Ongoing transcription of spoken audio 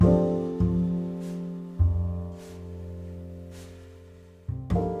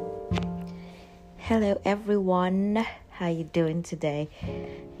Hello everyone. How you doing today?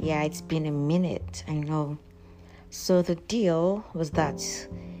 Yeah, it's been a minute. I know. So the deal was that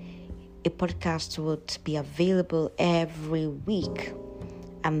a podcast would be available every week.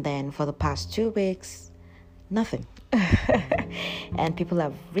 And then for the past 2 weeks, nothing. And people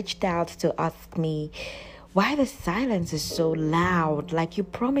have reached out to ask me why the silence is so loud. Like, you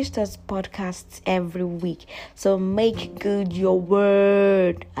promised us podcasts every week, so make good your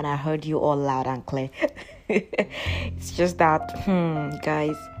word. And I heard you all loud and clear. It's just that,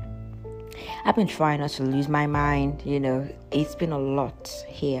 guys, I've been trying not to lose my mind. It's been a lot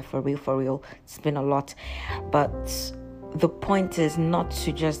here, for real. It's been a lot. But the point is not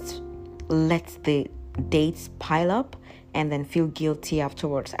to just let the dates pile up and then feel guilty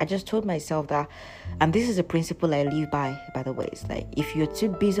afterwards. I just told myself that, and this is a principle I live by the way, it's like, if you're too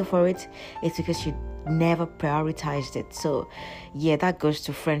busy for it, it's because you never prioritized it. So yeah, that goes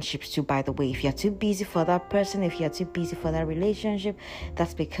to friendships too, by the way. If you're too busy for that person, if you're too busy for that relationship,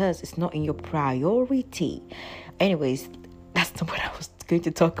 that's because it's not in your priority. Anyways, that's not what I was going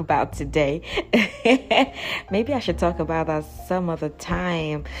to talk about today. Maybe I should talk about that some other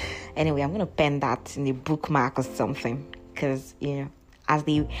time. Anyway, I'm gonna pen that in a bookmark or something, because as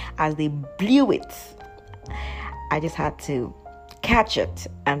they blew it, I just had to catch it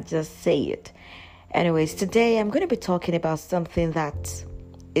and just say it. Anyways, today I'm going to be talking about something that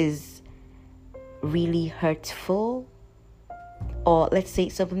is really hurtful, or let's say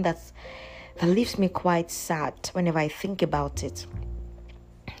something that leaves me quite sad whenever I think about it.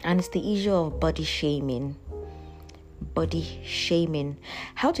 And it's the issue of body shaming. Body shaming.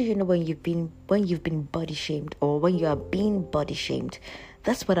 How do you know when you've been body shamed, or when you are being body shamed?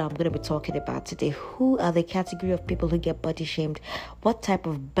 That's what I'm going to be talking about today. Who are the category of people who get body shamed? What type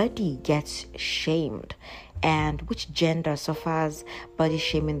of body gets shamed? And which gender suffers body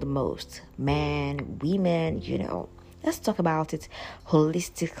shaming the most? Men, women, Let's talk about it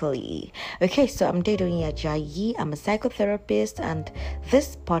holistically. Okay, so I'm Dedoyin Ajayi. I'm a psychotherapist, and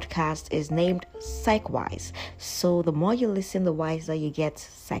this podcast is named PsychWise. So the more you listen, the wiser you get,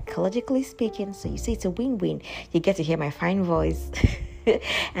 psychologically speaking. So you see, it's a win-win. You get to hear my fine voice.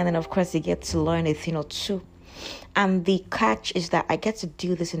 And then, of course, you get to learn a thing or two. And the catch is that I get to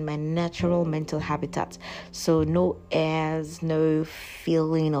do this in my natural mental habitat. So no airs, no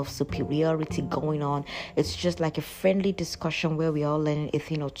feeling of superiority going on. It's just like a friendly discussion where we all learn a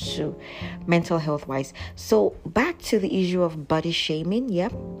thing or two, mental health wise. So back to the issue of body shaming.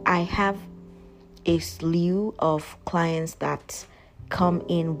 Yep, I have a slew of clients that come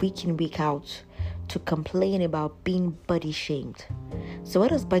in week out to complain about being body shamed. So what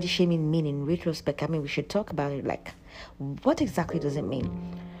does body shaming mean in retrospect? I mean, we should talk about it. Like, what exactly does it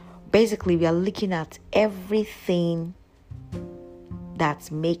mean? Basically, we are looking at everything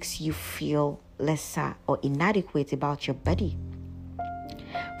that makes you feel lesser or inadequate about your body.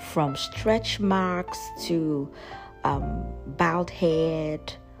 From stretch marks to bald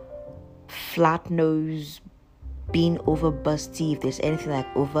head, flat nose, being over busty, if there's anything like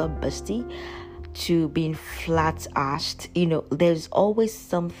over busty, to being flat-assed. There's always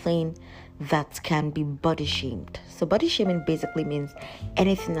something that can be body shamed. So body shaming basically means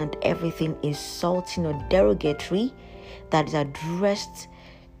anything and everything insulting or derogatory that is addressed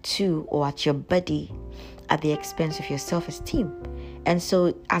to or at your body at the expense of your self-esteem. And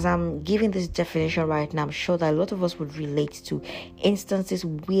so as I'm giving this definition right now, I'm sure that a lot of us would relate to instances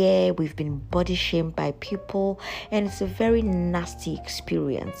where we've been body shamed by people, and it's a very nasty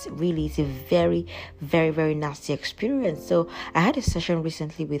experience. Really, it's a very, very, very nasty experience. So I had a session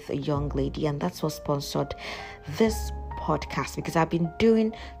recently with a young lady, and that's what sponsored this podcast, because I've been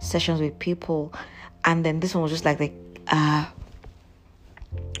doing sessions with people, and then this one was just like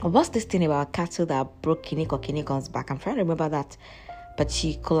what's this thing about cattle that broke Kinikon's back? I'm trying to remember that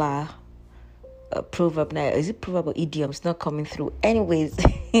particular proverb now. Is it proverb or idiom? It's not coming through. Anyways,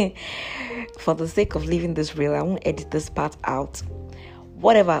 for the sake of leaving this real, I won't edit this part out.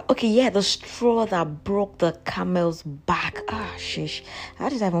 Whatever. Okay, yeah, the straw that broke the camel's back. Shish. How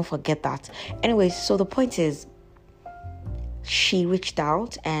did I even forget that? Anyways, so the point is, she reached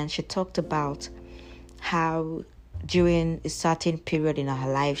out and she talked about how during a certain period in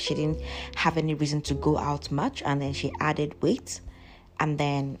her life, she didn't have any reason to go out much, and then she added weight, and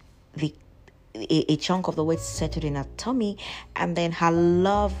then a chunk of the weight settled in her tummy, and then her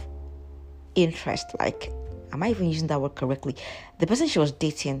love interest, like, am I even using that word correctly? The person she was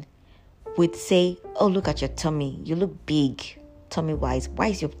dating would say, "Oh, look at your tummy. You look big, tummy-wise. Why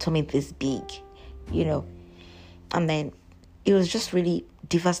is your tummy this big?" And then it was just really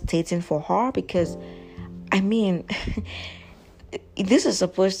devastating for her, because I mean, this is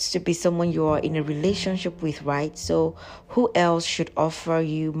supposed to be someone you are in a relationship with, right? So who else should offer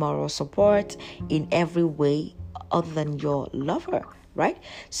you moral support in every way other than your lover, right?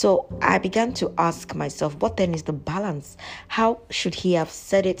 So I began to ask myself, what then is the balance? How should he have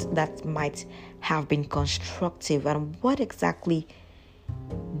said it that might have been constructive? And what exactly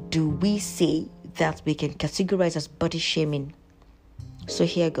do we say that we can categorize as body shaming? So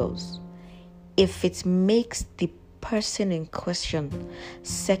here goes. If it makes the person in question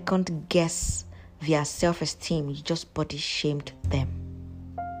second guess their self-esteem, you just body shamed them.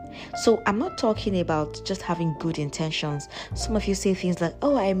 So I'm not talking about just having good intentions. Some of you say things like,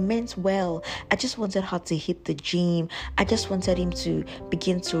 oh, I meant well. I just wanted her to hit the gym. I just wanted him to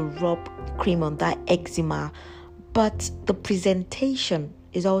begin to rub cream on that eczema. But the presentation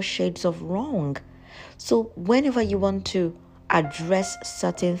is all shades of wrong. So whenever you want to address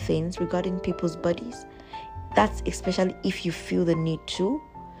certain things regarding people's bodies, that's especially if you feel the need to,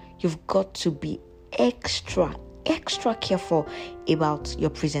 you've got to be extra careful about your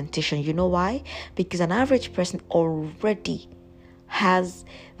presentation. You know why? Because an average person already has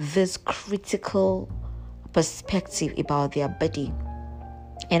this critical perspective about their body.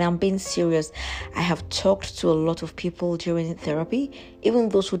 And I'm being serious. I have talked to a lot of people during therapy, even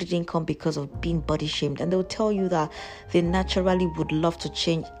those who didn't come because of being body shamed, and they'll tell you that they naturally would love to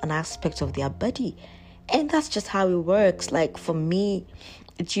change an aspect of their body. And that's just how it works. Like for me,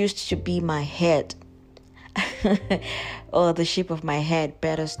 it used to be my head. Or the shape of my head,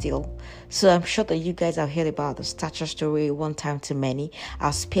 better still. So I'm sure that you guys have heard about the stature story one time too many.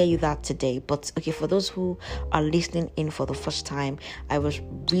 I'll spare you that today. But okay, for those who are listening in for the first time, I was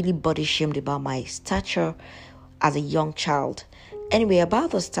really body shamed about my stature as a young child. Anyway,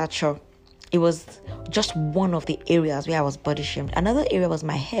 about the stature, it was just one of the areas where I was body shamed. Another area was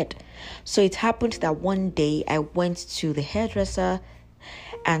my head. So it happened that one day I went to the hairdresser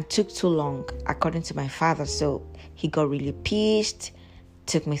and took too long, according to my father. So he got really pissed,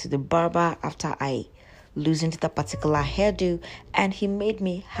 took me to the barber after I loosened that particular hairdo, and he made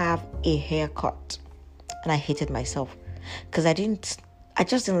me have a haircut. And I hated myself because I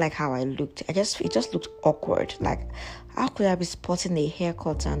just didn't like how I looked. It just looked awkward. Like, how could I be sporting a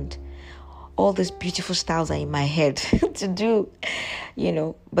haircut and all these beautiful styles are in my head to do,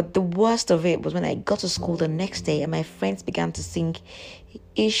 But the worst of it was when I got to school the next day and my friends began to sing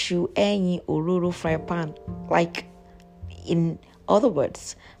Ishu Enyi Ororo Fry Pan. Like, in other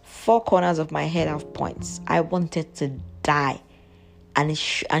words, 4 corners of my head have points. I wanted to die. And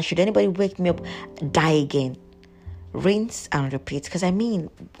should anybody wake me up, die again. Rinse and repeat, because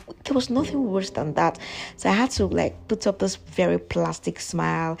there was nothing worse than that. So I had to put up this very plastic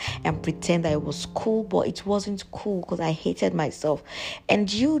smile and pretend that it was cool, but it wasn't cool because I hated myself. And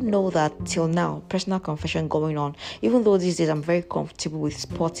you know that till now, personal confession going on, even though these days I'm very comfortable with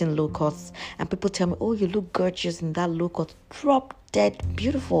sporting low cuts and people tell me, oh, you look gorgeous in that low cut, drop dead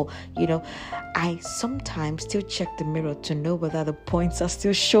beautiful, I sometimes still check the mirror to know whether the points are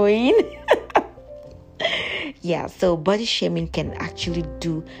still showing. Yeah, so body shaming can actually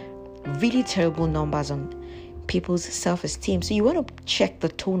do really terrible numbers on people's self-esteem. So you want to check the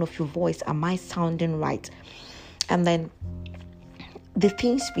tone of your voice. Am I sounding right? And then the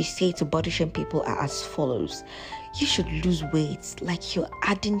things we say to body shame people are as follows. You should lose weight, like you're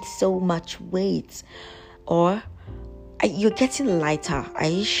adding so much weight. Or you're getting lighter. Are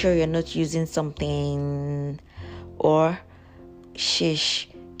you sure you're not using something? Or, shish,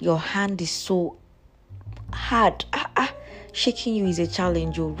 your hand is so hard. Shaking you is a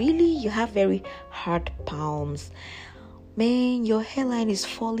challenge. Oh, really? You have very hard palms. Man, your hairline is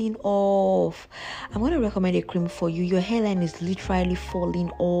falling off. I'm going to recommend a cream for you. Your hairline is literally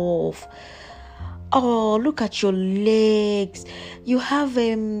falling off. Oh, look at your legs. You have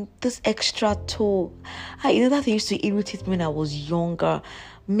this extra toe. That thing used to irritate me when I was younger.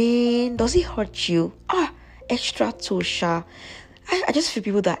 Man, does it hurt you? Extra toe, sha. I just feel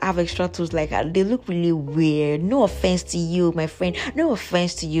people that have extra toes they look really weird. No offense to you, my friend. No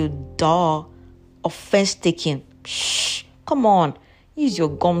offense to you, duh. Offense taken. Shh. Come on. Use your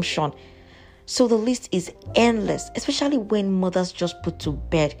gumption. So the list is endless, especially when mothers just put to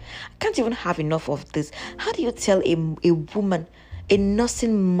bed. I can't even have enough of this. How do you tell a woman, a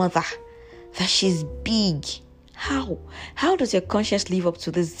nursing mother, that she's big? How? How does your conscience live up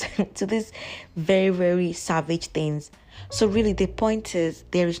to this to these very, very savage things? So really, the point is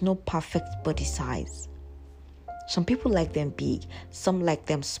there is no perfect body size. Some people like them big, some like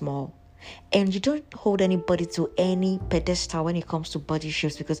them small. And you don't hold anybody to any pedestal when it comes to body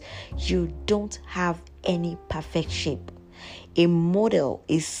shapes because you don't have any perfect shape. A model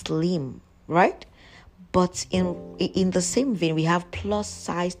is slim, right? But in the same vein, we have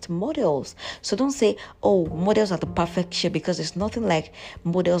plus-sized models. So don't say, oh, models are the perfect shape, because it's nothing like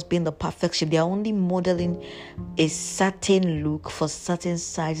models being the perfect shape. They are only modeling a certain look for certain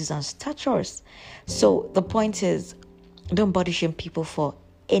sizes and statures. So the point is, don't body shame people for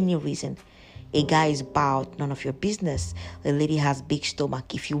any reason. A guy is bowed, none of your business. The lady has big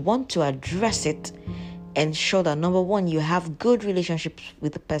stomach. If you want to address it, ensure that, number one, you have good relationships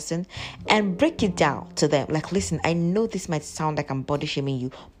with the person, and break it down to them. Like, listen, I know this might sound like I'm body shaming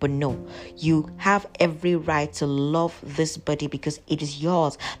you, but no, you have every right to love this body because it is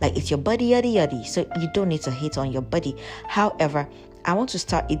yours. Like, it's your body, yaddy yaddy. So you don't need to hate on your body. However, I want to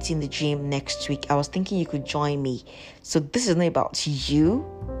start eating the gym next week. I was thinking you could join me. So this is not about you.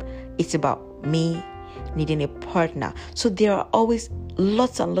 It's about me needing a partner. So there are always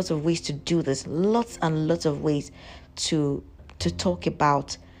lots and lots of ways to do this. Lots and lots of ways to talk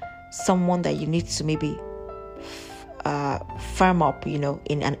about someone that you need to maybe firm up,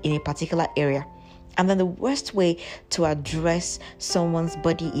 in a particular area. And then the worst way to address someone's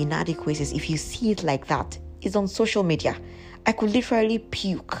body inadequacies, if you see it like that, is on social media. I could literally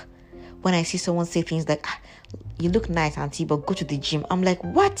puke when I see someone say things like, you look nice, auntie, but go to the gym. I'm like,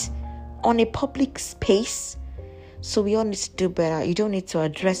 what? On a public space? So we all need to do better. You don't need to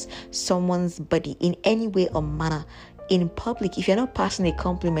address someone's body in any way or manner in public. If you're not passing a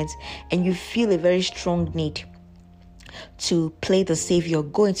compliment and you feel a very strong need to play the savior,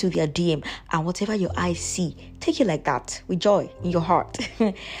 go into their DM, and whatever your eyes see, take it like that, with joy in your heart.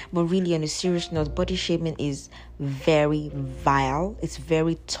 But really, on a serious note, body shaming is very vile. It's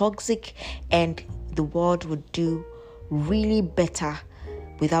very toxic, and the world would do really better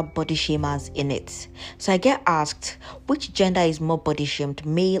without body shamers in it. So I get asked, which gender is more body shamed,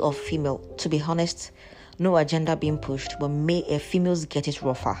 male or female? To be honest, no agenda being pushed, but females get it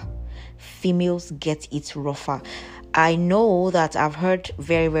rougher. Females get it rougher. I know that I've heard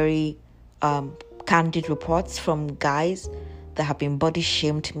very, very candid reports from guys that have been body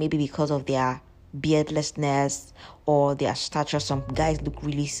shamed, maybe because of their beardlessness or their stature. Some guys look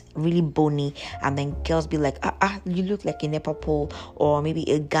really, really bony, and then girls be like, you look like a Nepa pole. Or maybe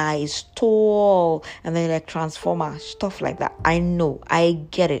a guy is tall and then like Transformer, stuff like that. I know, I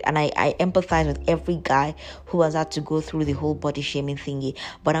get it, and I empathize with every guy who has had to go through the whole body shaming thingy.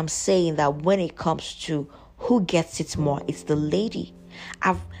 But I'm saying that when it comes to who gets it more, it's the lady.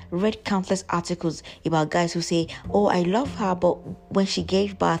 I've read countless articles about guys who say, oh, I love her, but when she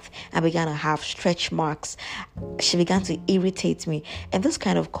gave birth and began to have stretch marks, she began to irritate me. And those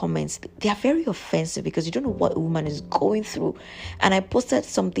kind of comments, they are very offensive because you don't know what a woman is going through. And I posted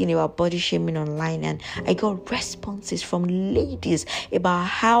something about body shaming online, and I got responses from ladies about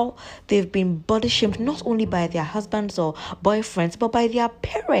how they've been body shamed not only by their husbands or boyfriends, but by their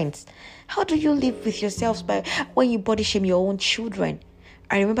parents. How do you live with yourselves when you body shame your own children?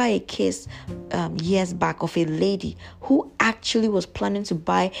 I remember a case years back of a lady who actually was planning to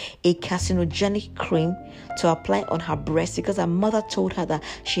buy a carcinogenic cream to apply on her breast because her mother told her that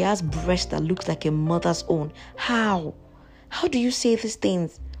she has breasts that looks like a mother's own. How do you say these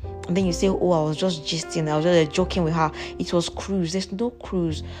things? And then you say, oh, I was just gisting, I was just joking with her. It was cruise. There's no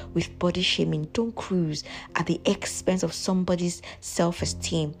cruise with body shaming. Don't cruise at the expense of somebody's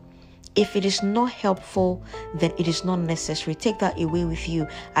self-esteem. If it is not helpful, then it is not necessary. Take that away with you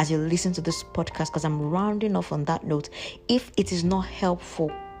as you listen to this podcast, because I'm rounding off on that note. If it is not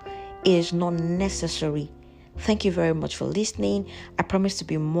helpful, it is not necessary. Thank you very much for listening. I promise to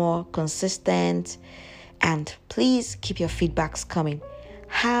be more consistent, and please keep your feedbacks coming.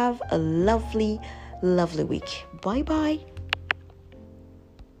 Have a lovely, lovely week. Bye-bye.